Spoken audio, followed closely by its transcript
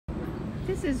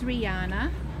This is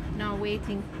Rihanna, now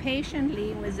waiting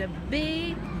patiently with a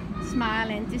big smile,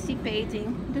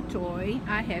 anticipating the toy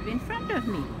I have in front of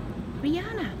me.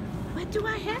 Rihanna, what do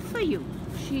I have for you?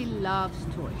 She loves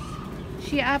toys.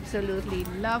 She absolutely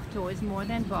loves toys more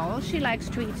than balls. She likes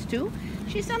treats too.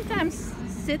 She sometimes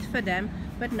sits for them,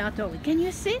 but not always. Can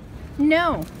you sit?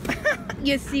 No.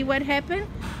 You see what happened?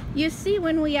 You see,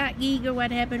 when we are eager,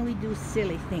 what happened? We do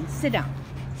silly things. Sit down.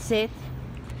 Sit.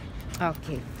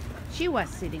 Okay. She was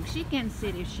sitting. She can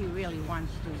sit if she really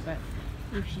wants to, but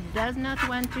if she does not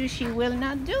want to, she will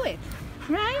not do it.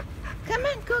 Right? Come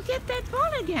on, go get that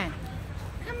ball again.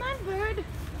 Come on, bird.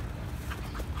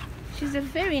 She's a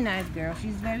very nice girl.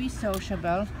 She's very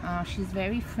sociable. She's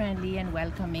very friendly and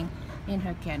welcoming in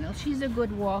her kennel. She's a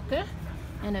good walker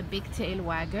and a big tail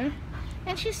wagger.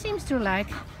 And she seems to like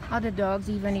other dogs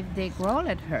even if they growl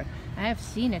at her. I have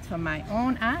seen it from my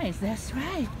own eyes. That's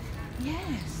right.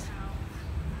 Yes.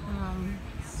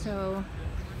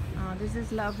 This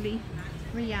is lovely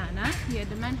Rihanna here at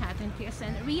the Manhattan Care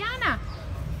Center. Rihanna!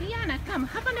 Rihanna, come,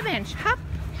 hop on the bench. Hop,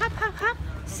 hop, hop, hop.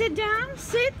 Sit down,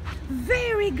 sit.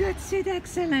 Very good, sit.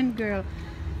 Excellent girl.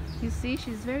 You see,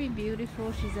 she's very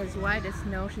beautiful. She's as white as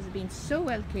snow. She's been so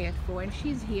well cared for, and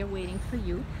she's here waiting for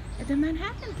you at the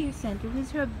Manhattan Care Center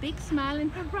with her big smile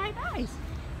and her bright eyes.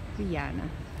 Rihanna.